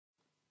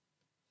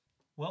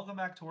Welcome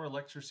back to our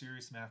lecture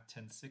series, Math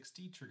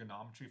 1060,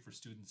 Trigonometry for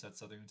Students at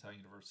Southern Utah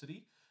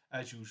University.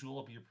 As usual,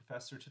 I'll be your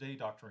professor today,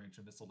 Dr.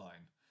 Angel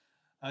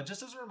Missildine.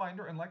 Just as a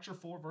reminder, in Lecture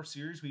 4 of our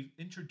series, we've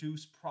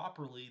introduced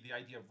properly the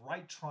idea of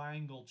right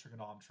triangle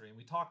trigonometry, and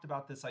we talked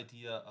about this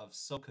idea of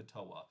SOH CAH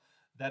TOA.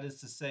 That is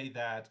to say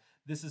that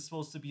this is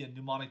supposed to be a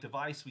mnemonic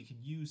device we can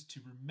use to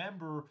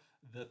remember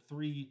the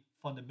three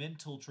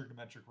fundamental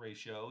trigonometric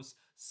ratios.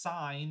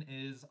 Sine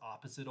is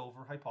opposite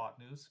over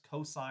hypotenuse,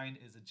 cosine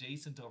is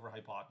adjacent over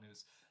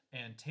hypotenuse,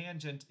 and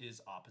tangent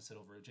is opposite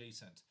over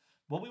adjacent.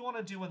 What we want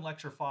to do in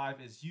Lecture 5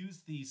 is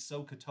use the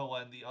SOH CAH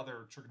TOA and the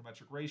other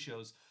trigonometric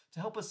ratios to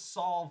help us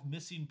solve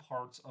missing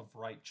parts of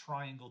right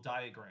triangle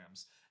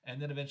diagrams,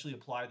 and then eventually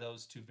apply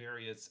those to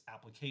various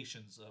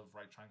applications of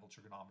right triangle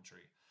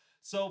trigonometry.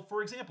 So,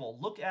 for example,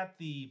 look at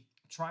the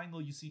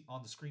triangle you see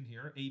on the screen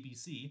here,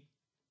 ABC.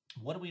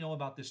 What do we know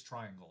about this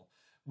triangle?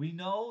 We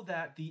know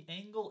that the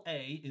angle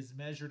A is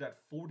measured at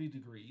 40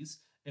 degrees,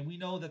 and we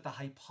know that the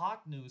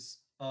hypotenuse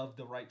of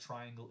the right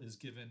triangle is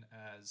given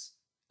as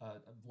a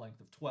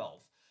length of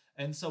 12.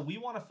 And so we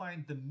want to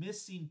find the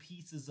missing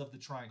pieces of the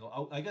triangle.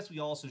 Oh, I guess we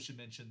also should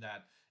mention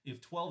that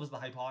if 12 is the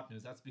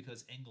hypotenuse, that's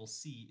because angle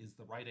C is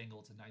the right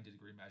angle to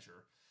 90-degree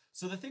measure.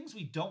 So the things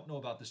we don't know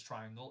about this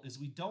triangle is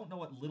we don't know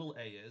what little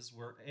a is,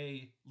 where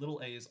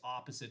little a is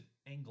opposite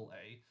angle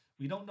A.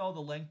 We don't know the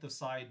length of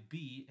side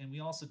B, and we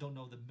also don't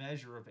know the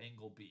measure of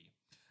angle B.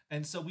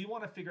 And so we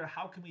want to figure out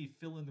how can we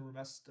fill in the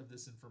rest of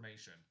this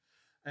information.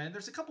 And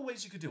there's a couple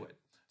ways you could do it.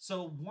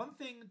 So one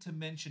thing to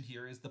mention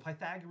here is the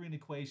Pythagorean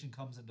equation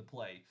comes into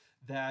play,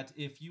 that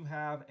if you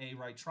have a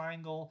right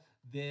triangle,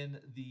 then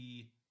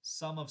the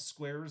sum of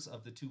squares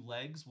of the two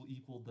legs will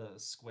equal the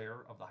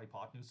square of the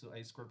hypotenuse. So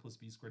a squared plus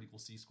b squared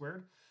equals c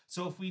squared.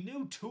 So if we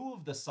knew two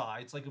of the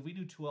sides, like if we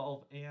knew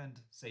 12 and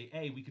say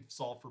a, we could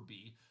solve for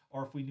b.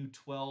 Or if we knew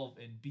 12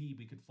 and b,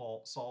 we could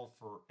solve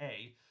for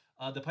a.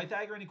 The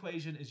Pythagorean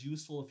equation is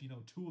useful if you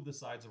know two of the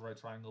sides of a right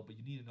triangle, but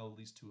you need to know at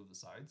least two of the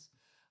sides.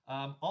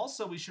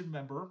 Also, we should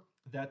remember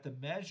that the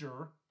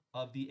measure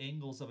of the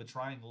angles of a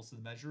triangle, so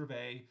the measure of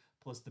A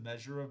plus the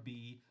measure of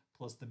B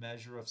plus the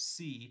measure of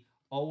C,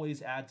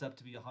 always adds up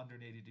to be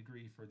 180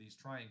 degrees for these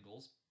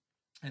triangles.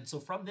 And so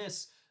from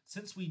this,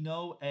 since we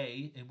know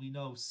A and we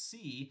know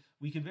C,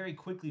 we can very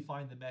quickly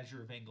find the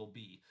measure of angle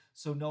B.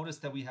 So notice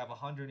that we have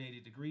 180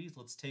 degrees.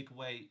 Let's take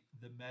away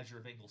the measure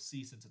of angle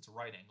C since it's a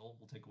right angle.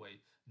 We'll take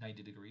away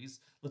 90 degrees.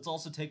 Let's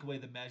also take away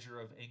the measure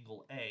of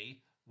angle A,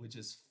 which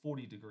is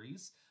 40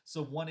 degrees.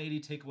 So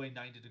 180 take away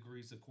 90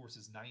 degrees, of course,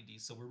 is 90.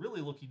 So we're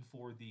really looking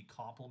for the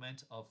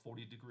complement of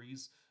 40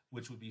 degrees,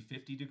 which would be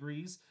 50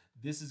 degrees.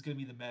 This is going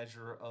to be the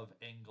measure of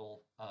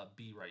angle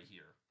B right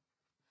here.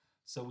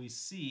 So we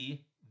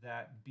see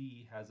that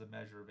B has a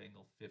measure of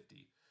angle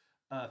 50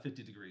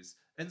 degrees.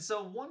 And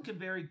so one can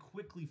very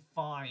quickly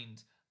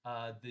find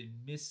the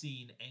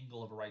missing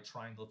angle of a right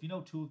triangle. If you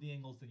know two of the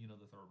angles, then you know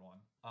the third one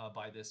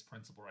by this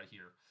principle right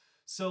here.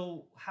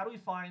 So how do we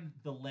find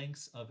the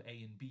lengths of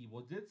A and B?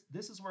 Well,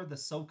 this is where the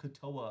SOH CAH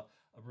TOA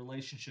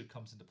relationship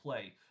comes into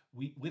play.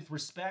 With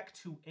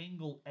respect to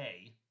angle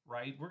A,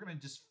 right, we're going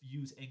to just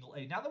use angle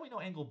A. Now that we know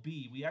angle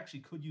B, we actually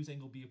could use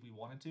angle B if we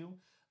wanted to,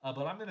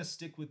 but I'm going to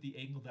stick with the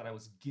angle that I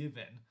was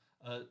given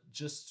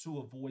just to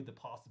avoid the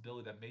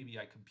possibility that maybe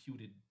I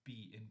computed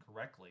B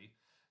incorrectly.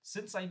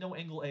 Since I know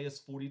angle A is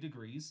 40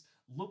 degrees,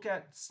 look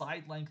at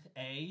side length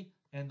A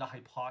and the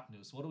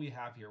hypotenuse. What do we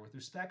have here? With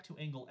respect to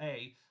angle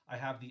A, I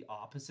have the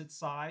opposite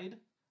side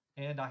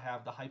and I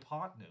have the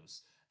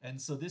hypotenuse. And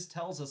so this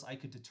tells us I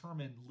could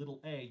determine little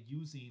a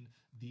using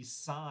the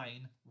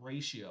sine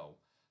ratio.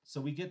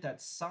 So we get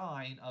that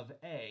sine of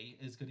A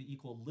is going to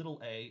equal little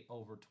a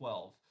over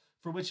 12,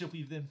 for which if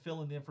we then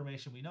fill in the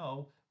information we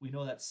know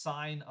that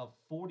sine of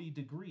 40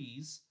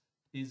 degrees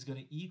is going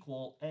to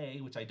equal A,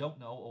 which I don't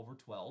know, over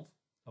 12.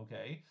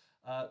 Okay,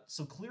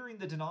 so clearing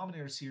the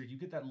denominators here, you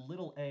get that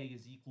little a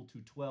is equal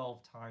to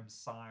 12 times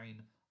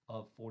sine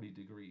of 40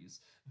 degrees.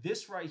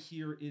 This right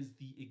here is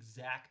the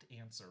exact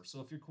answer.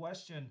 So if your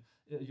question,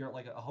 you're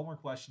like a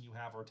homework question you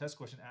have or a test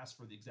question asks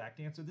for the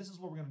exact answer, this is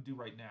what we're going to do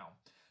right now.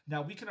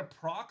 Now we can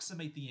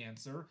approximate the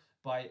answer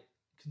by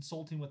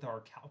consulting with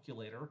our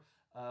calculator.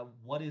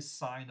 What is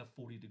sine of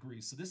 40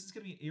 degrees? So this is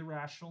going to be an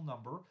irrational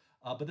number,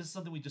 but this is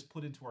something we just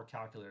put into our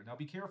calculator. Now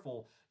be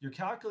careful, your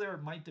calculator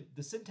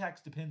the syntax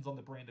depends on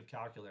the brand of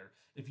calculator.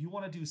 If you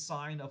want to do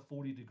sine of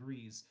 40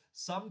 degrees,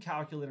 some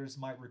calculators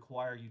might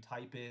require you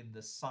type in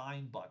the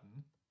sine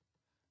button,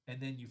 and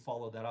then you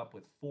follow that up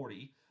with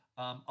 40.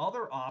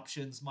 Other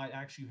options might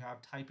actually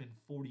have type in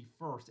 40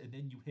 first, and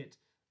then you hit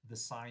the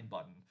sine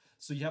button.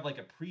 So you have like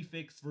a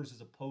prefix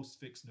versus a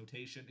postfix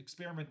notation.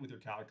 Experiment with your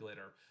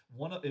calculator.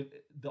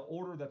 The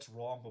order that's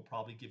wrong will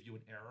probably give you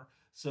an error.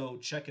 So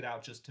check it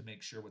out just to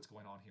make sure what's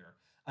going on here.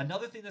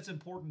 Another thing that's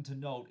important to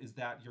note is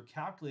that your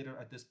calculator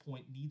at this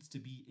point needs to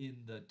be in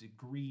the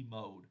degree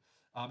mode.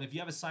 If you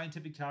have a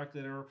scientific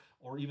calculator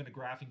or even a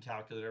graphing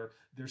calculator,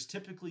 there's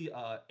typically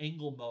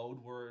angle mode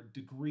where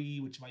degree,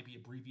 which might be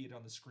abbreviated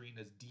on the screen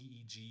as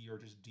DEG or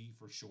just D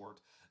for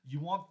short. You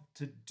want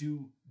to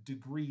do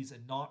degrees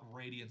and not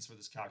radians for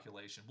this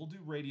calculation. We'll do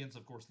radians,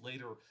 of course,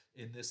 later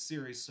in this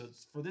series. So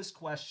for this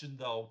question,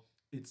 though,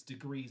 it's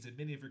degrees, and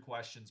many of your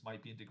questions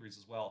might be in degrees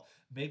as well.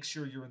 Make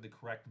sure you're in the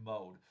correct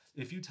mode.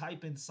 If you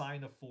type in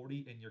sine of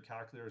 40 and your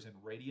calculator is in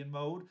radian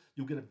mode,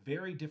 you'll get a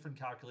very different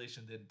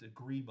calculation than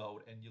degree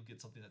mode, and you'll get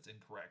something that's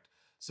incorrect.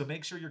 So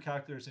make sure your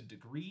calculator is in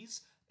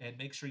degrees, and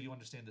make sure you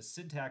understand the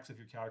syntax of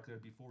your calculator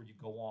before you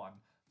go on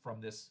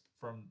from this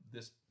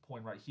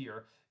point right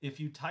here. If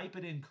you type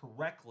it in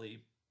correctly,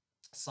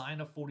 sine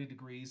of 40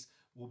 degrees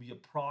will be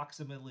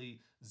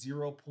approximately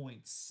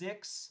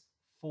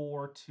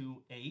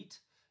 0.6428.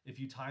 If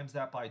you times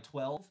that by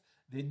 12,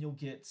 then you'll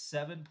get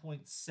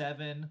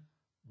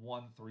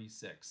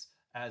 7.7136,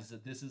 as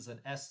this is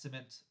an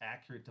estimate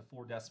accurate to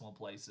 4 decimal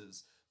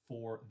places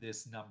for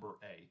this number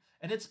A.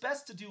 And it's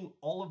best to do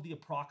all of the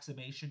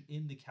approximation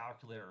in the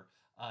calculator.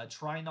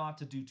 Try not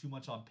to do too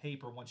much on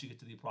paper once you get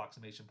to the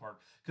approximation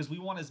part, because we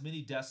want as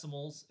many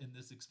decimals in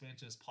this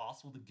expansion as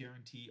possible to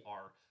guarantee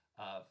our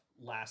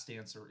last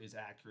answer is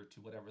accurate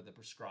to whatever the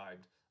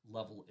prescribed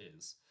level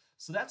is.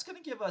 So that's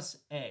going to give us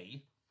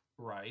A,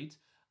 right?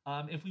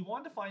 If we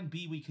want to find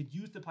B, we could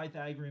use the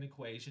Pythagorean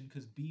equation,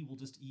 because B will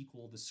just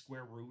equal the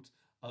square root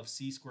of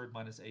c squared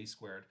minus a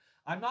squared.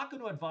 I'm not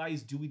going to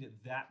advise doing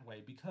it that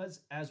way, because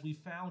as we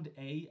found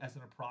A as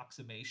an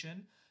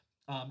approximation,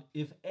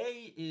 if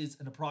A is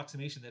an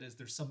approximation, that is,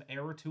 there's some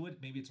error to it,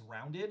 maybe it's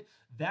rounded,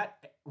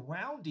 that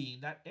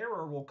rounding, that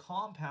error will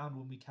compound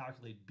when we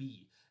calculate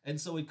B. And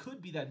so it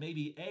could be that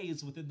maybe A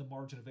is within the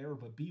margin of error,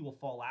 but B will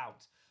fall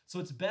out. So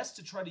it's best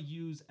to try to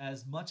use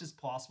as much as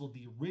possible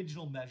the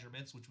original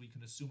measurements, which we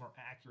can assume are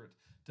accurate,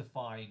 to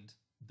find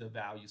the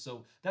value.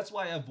 So that's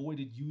why I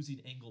avoided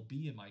using angle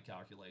B in my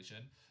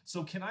calculation.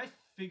 So can I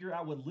figure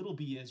out what little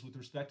b is with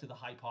respect to the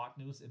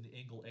hypotenuse and the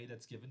angle A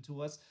that's given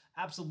to us?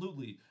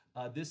 Absolutely.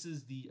 This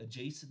is the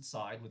adjacent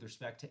side with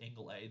respect to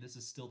angle A. This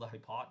is still the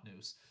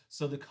hypotenuse.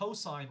 So the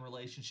cosine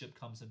relationship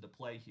comes into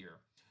play here.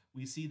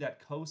 We see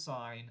that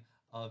cosine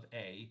of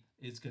A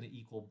is going to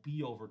equal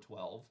B over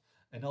 12.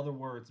 In other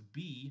words,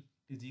 B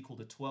is equal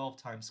to 12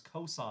 times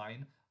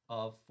cosine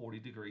of 40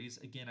 degrees.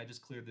 Again, I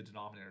just cleared the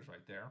denominators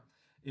right there.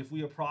 If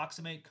we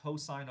approximate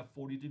cosine of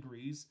 40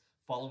 degrees,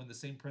 following the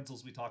same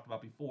principles we talked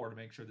about before to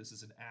make sure this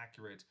is an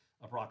accurate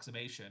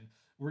approximation,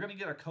 we're going to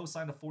get our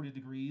cosine of 40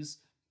 degrees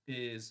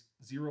is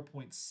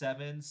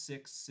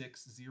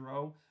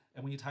 0.7660.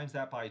 And when you times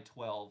that by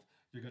 12,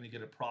 you're going to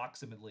get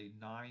approximately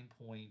 9.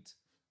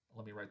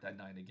 Let me write that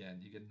 9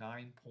 again. You get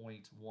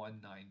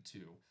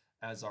 9.192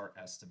 as our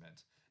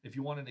estimate. If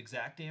you want an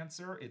exact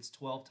answer, it's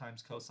 12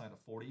 times cosine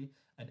of 40.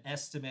 An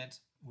estimate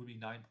would be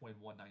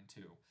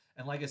 9.192.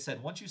 And like I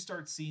said, once you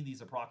start seeing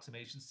these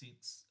approximation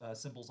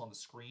symbols on the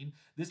screen,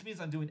 this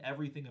means I'm doing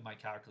everything in my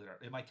calculator.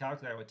 In my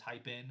calculator, I would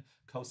type in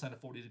cosine of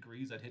 40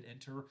 degrees, I'd hit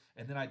enter,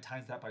 and then I'd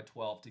times that by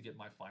 12 to get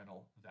my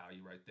final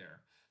value right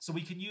there. So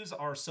we can use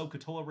our SOH CAH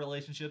TOA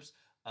relationships,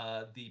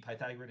 the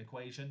Pythagorean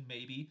equation,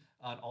 maybe,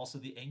 and also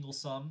the angle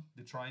sum,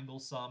 the triangle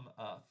sum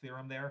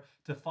theorem there,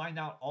 to find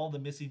out all the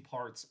missing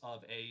parts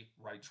of a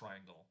right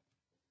triangle.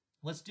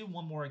 Let's do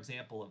one more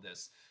example of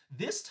this.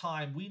 This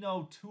time, we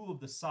know two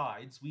of the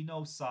sides. We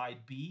know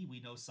side B,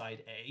 we know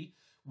side A.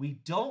 We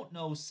don't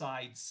know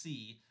side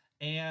C,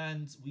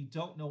 and we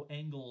don't know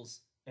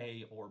angles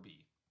A or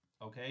B.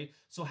 Okay,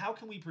 so how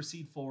can we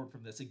proceed forward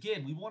from this?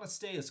 Again, we want to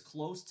stay as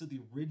close to the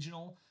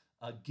original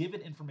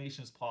given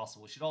information as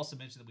possible. We should also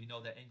mention that we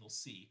know that angle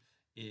C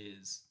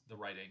is the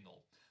right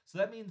angle. So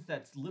that means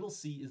that little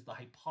c is the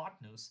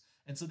hypotenuse.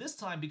 And so this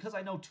time, because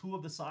I know two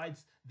of the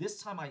sides,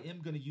 this time I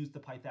am going to use the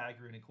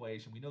Pythagorean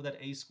equation. We know that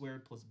a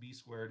squared plus b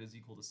squared is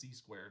equal to c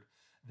squared.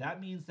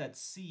 That means that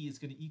c is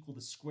going to equal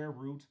the square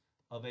root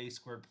of a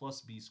squared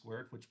plus b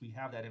squared, which we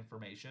have that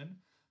information.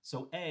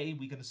 So a,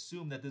 we can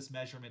assume that this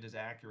measurement is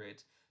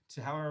accurate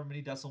to however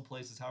many decimal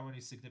places, however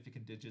many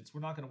significant digits.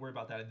 We're not going to worry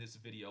about that in this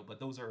video, but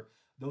those are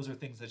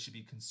things that should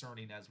be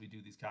concerning as we do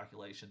these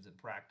calculations in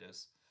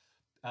practice.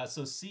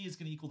 So c is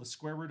going to equal the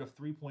square root of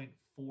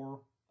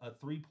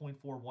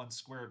 3.41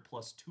 squared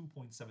plus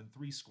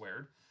 2.73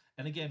 squared.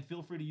 And again,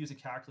 feel free to use a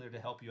calculator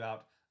to help you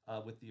out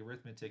with the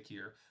arithmetic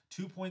here.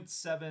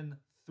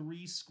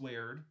 2.73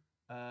 squared,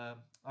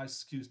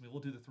 excuse me,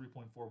 we'll do the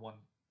 3.41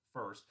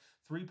 first.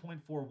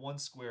 3.41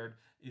 squared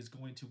is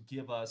going to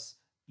give us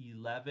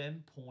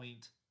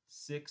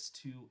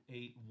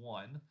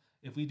 11.6281.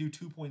 If we do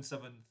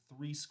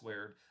 2.73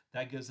 squared,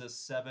 that gives us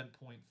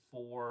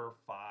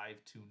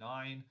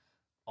 7.4529,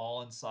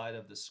 all inside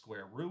of the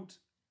square root.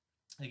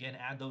 Again,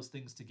 add those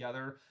things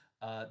together.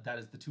 That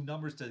is the two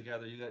numbers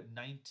together. You get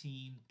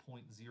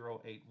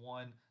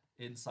 19.081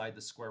 inside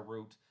the square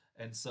root.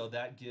 And so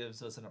that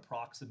gives us an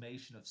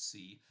approximation of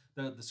C.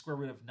 The square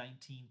root of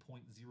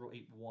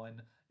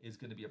 19.081 is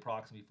going to be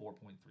approximately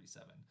 4.37.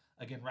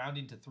 Again,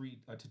 rounding to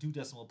two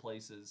decimal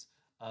places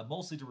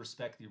mostly to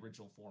respect the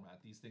original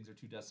format. These things are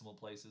 2 decimal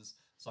places,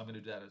 so I'm going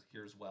to do that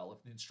here as well.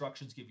 If the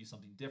instructions give you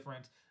something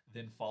different,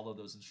 then follow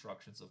those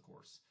instructions, of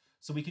course.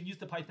 So we can use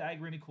the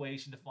Pythagorean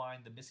equation to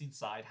find the missing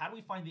side. How do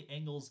we find the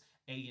angles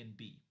A and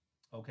B?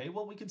 Okay,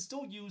 well, we can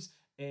still use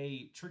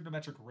a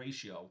trigonometric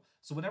ratio.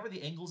 So whenever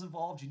the angle's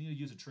involved, you need to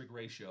use a trig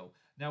ratio.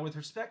 Now, with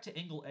respect to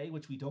angle A,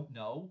 which we don't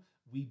know,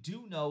 we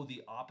do know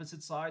the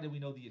opposite side and we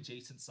know the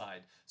adjacent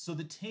side. So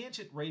the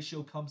tangent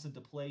ratio comes into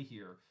play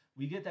here.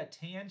 We get that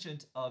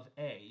tangent of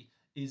A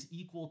is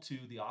equal to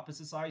the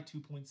opposite side,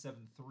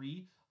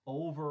 2.73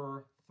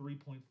 over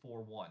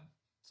 3.41.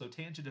 So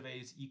tangent of A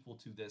is equal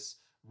to this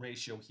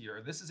ratio here.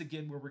 And this is,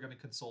 again, where we're going to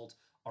consult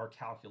our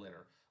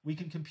calculator. We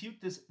can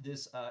compute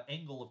this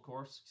angle, of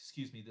course,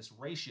 this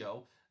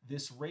ratio.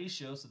 This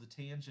ratio, so the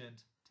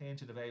tangent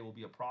of A will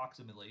be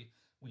approximately,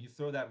 when you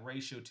throw that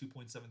ratio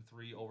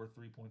 2.73 over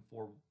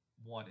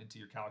 3.41 into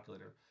your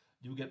calculator,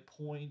 you'll get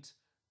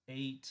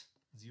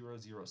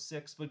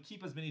 0.8006, but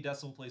keep as many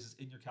decimal places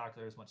in your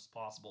calculator as much as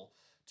possible.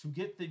 To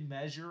get the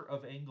measure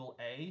of angle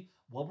A,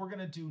 what we're going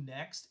to do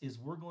next is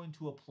we're going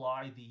to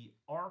apply the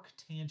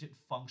arctangent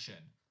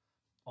function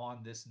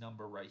on this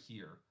number right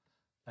here.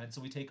 And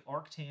so we take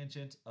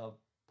arctangent of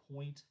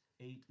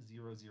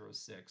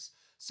 0.8006.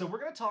 So we're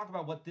going to talk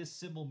about what this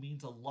symbol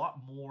means a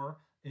lot more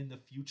in the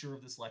future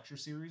of this lecture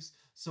series.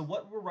 So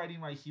what we're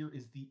writing right here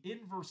is the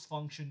inverse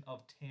function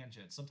of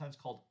tangent, sometimes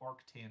called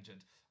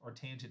arctangent or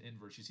tangent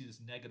inverse. You see this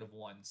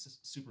 -1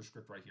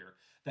 superscript right here.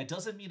 That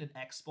doesn't mean an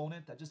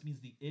exponent, that just means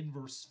the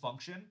inverse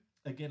function.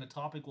 Again, a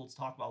topic we'll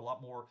talk about a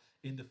lot more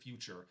in the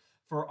future.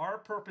 For our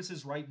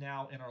purposes right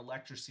now in our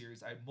lecture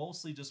series, I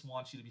mostly just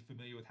want you to be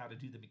familiar with how to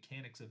do the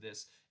mechanics of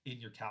this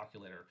in your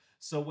calculator.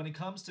 So when it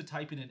comes to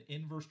typing an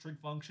inverse trig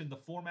function, the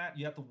format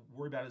you have to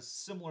worry about is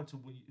similar to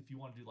if you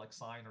want to do like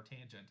sine or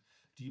tangent.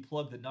 Do you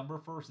plug the number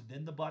first,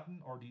 then the button,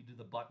 or do you do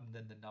the button,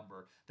 then the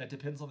number? That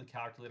depends on the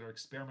calculator.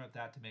 Experiment with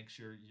that to make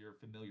sure you're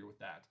familiar with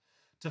that.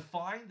 To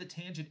find the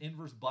tangent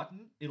inverse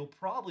button, it'll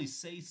probably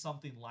say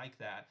something like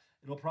that.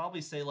 It'll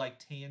probably say like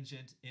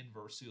tangent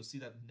inverse. So you'll see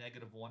that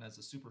 -1 as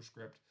a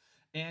superscript.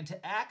 And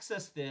to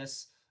access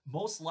this,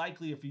 most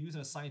likely if you're using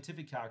a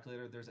scientific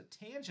calculator, there's a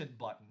tangent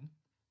button.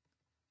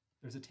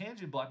 There's a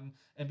tangent button,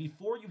 and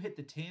before you hit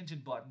the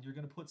tangent button, you're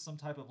going to put some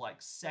type of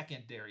like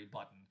secondary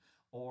button,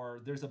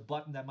 or there's a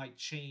button that might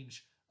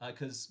change,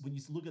 because when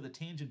you look at the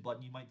tangent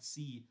button, you might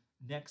see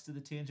next to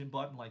the tangent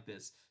button like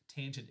this,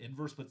 tangent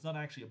inverse, but it's not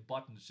actually a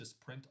button, it's just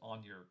print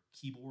on your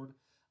keyboard.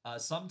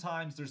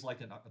 Sometimes there's like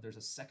there's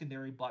a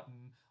secondary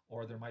button,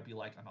 or there might be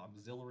like an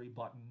auxiliary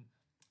button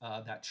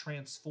that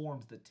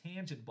transforms the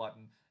tangent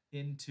button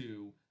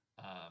into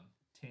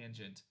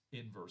tangent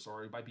inverse,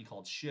 or it might be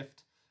called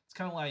shift. It's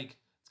kind of like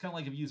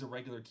if you use a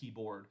regular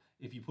keyboard.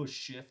 If you push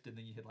shift and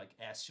then you hit like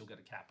S, you'll get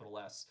a capital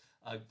S.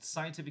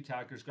 Scientific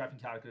calculators, graphing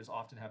calculators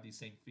often have these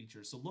same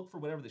features. So look for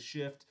whatever the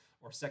shift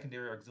or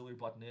secondary or auxiliary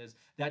button is.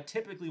 That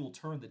typically will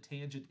turn the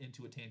tangent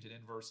into a tangent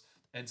inverse.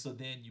 And so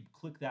then you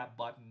click that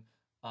button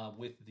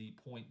with the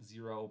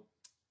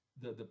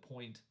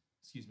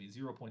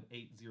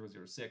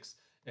 0.8006.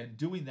 And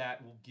doing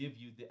that will give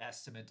you the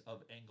estimate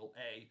of angle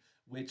A,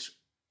 which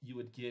you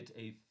would get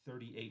a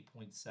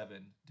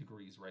 38.7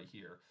 degrees right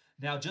here.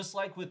 Now, just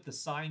like with the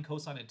sine,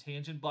 cosine, and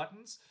tangent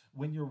buttons,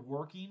 when you're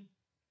working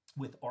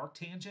with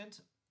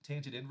arctangent,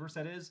 tangent inverse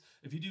that is,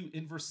 if you do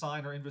inverse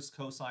sine or inverse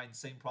cosine,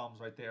 same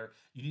problems right there.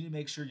 You need to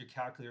make sure your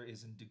calculator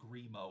is in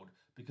degree mode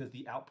because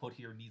the output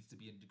here needs to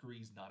be in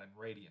degrees, not in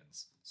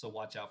radians. So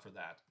watch out for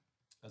that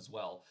as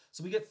well.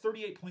 So we get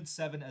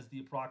 38.7 as the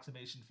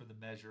approximation for the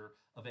measure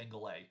of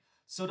angle A.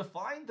 So to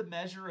find the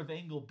measure of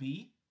angle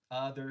B,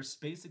 there's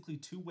basically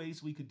 2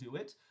 ways we could do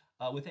it.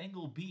 With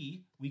angle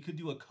B, we could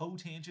do a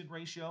cotangent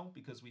ratio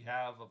because we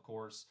have, of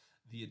course,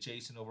 the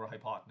adjacent over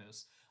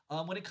hypotenuse.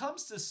 When it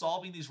comes to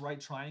solving these right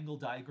triangle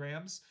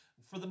diagrams,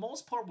 for the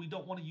most part, we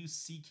don't want to use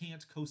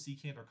secant,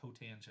 cosecant, or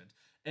cotangent.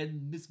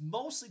 And this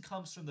mostly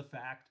comes from the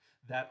fact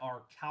that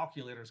our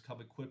calculators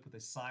come equipped with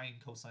a sine,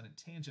 cosine, and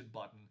tangent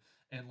button,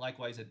 and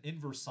likewise an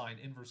inverse sine,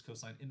 inverse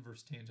cosine,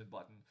 inverse tangent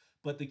button.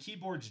 But the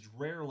keyboards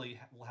rarely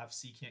will have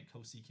secant,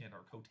 cosecant,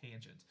 or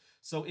cotangent.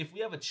 So if we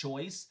have a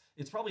choice,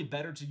 it's probably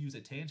better to use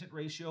a tangent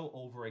ratio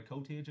over a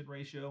cotangent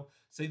ratio.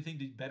 Same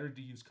thing, better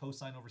to use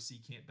cosine over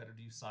secant, better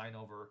to use sine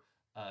over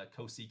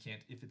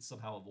cosecant if it's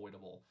somehow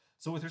avoidable.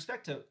 So with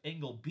respect to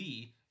angle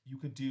B, you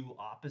could do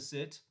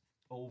opposite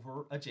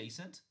over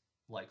adjacent,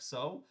 like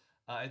so.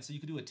 And so you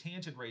could do a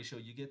tangent ratio.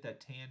 You get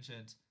that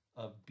tangent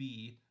of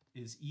B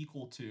is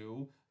equal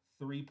to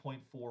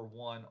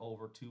 3.41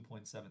 over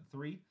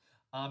 2.73.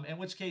 In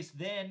which case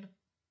then,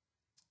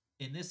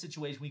 in this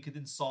situation, we could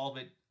then solve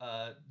it.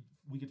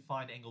 We could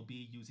find angle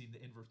B using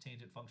the inverse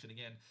tangent function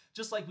again,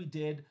 just like we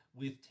did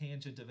with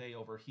tangent of A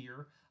over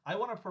here. I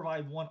want to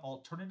provide one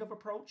alternative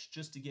approach,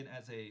 just again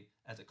as a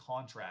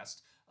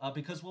contrast,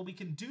 because what we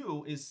can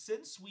do is,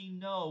 since we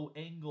know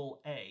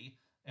angle A,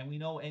 and we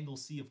know angle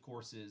C, of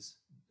course, is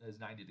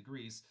 90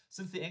 degrees.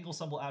 Since the angle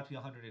sum will out to be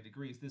 180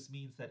 degrees, this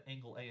means that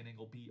angle A and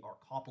angle B are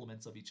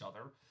complements of each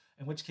other.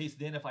 in which case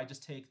then if I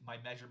just take my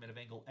measurement of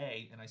angle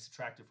A and I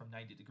subtract it from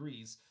 90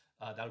 degrees,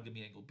 that'll give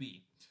me angle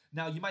B.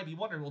 Now, you might be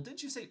wondering, well,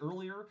 didn't you say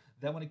earlier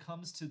that when it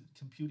comes to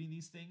computing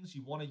these things,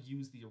 you want to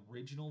use the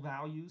original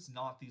values,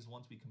 not these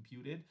ones we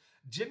computed?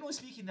 Generally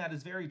speaking, that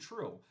is very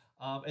true.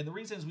 And the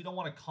reason is we don't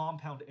want a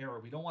compound error.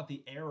 We don't want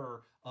the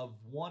error of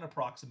one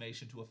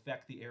approximation to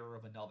affect the error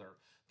of another.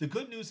 The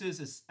good news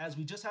is as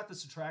we just have to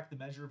subtract the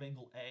measure of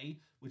angle A,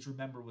 which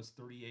remember was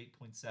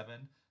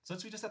 38.7,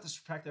 since we just have to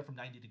subtract that from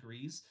 90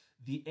 degrees,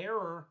 the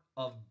error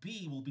of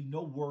B will be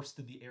no worse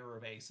than the error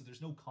of A. So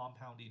there's no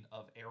compounding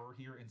of error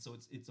here, and so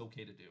it's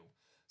okay to do.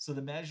 So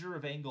the measure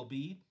of angle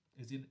B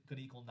is going to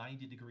equal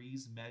 90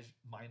 degrees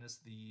minus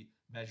the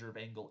measure of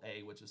angle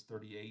A, which is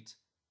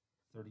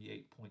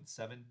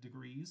 38.7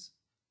 degrees,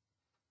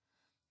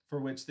 for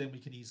which then we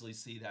can easily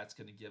see that's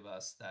going to give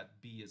us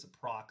that B is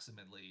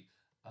approximately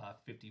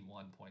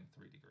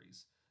 51.3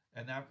 degrees.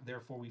 And that,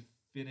 therefore, we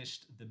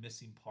finished the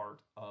missing part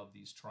of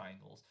these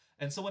triangles.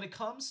 And so when it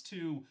comes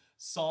to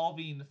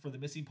solving for the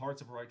missing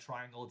parts of a right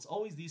triangle, it's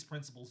always these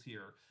principles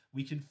here.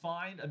 We can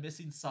find a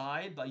missing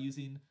side by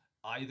using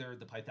either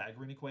the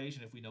Pythagorean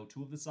equation if we know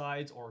two of the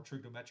sides, or a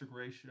trigonometric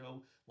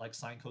ratio like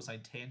sine,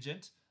 cosine,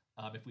 tangent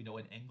if we know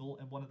an angle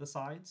in one of the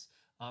sides.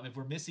 If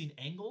we're missing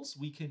angles,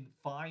 we can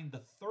find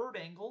the third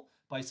angle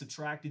by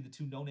subtracting the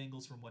two known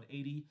angles from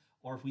 180,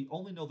 or if we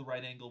only know the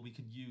right angle, we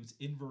can use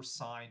inverse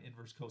sine,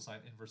 inverse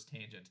cosine, inverse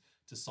tangent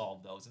to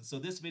solve those. And so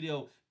this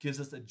video gives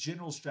us a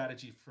general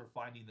strategy for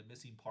finding the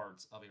missing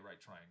parts of a right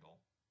triangle.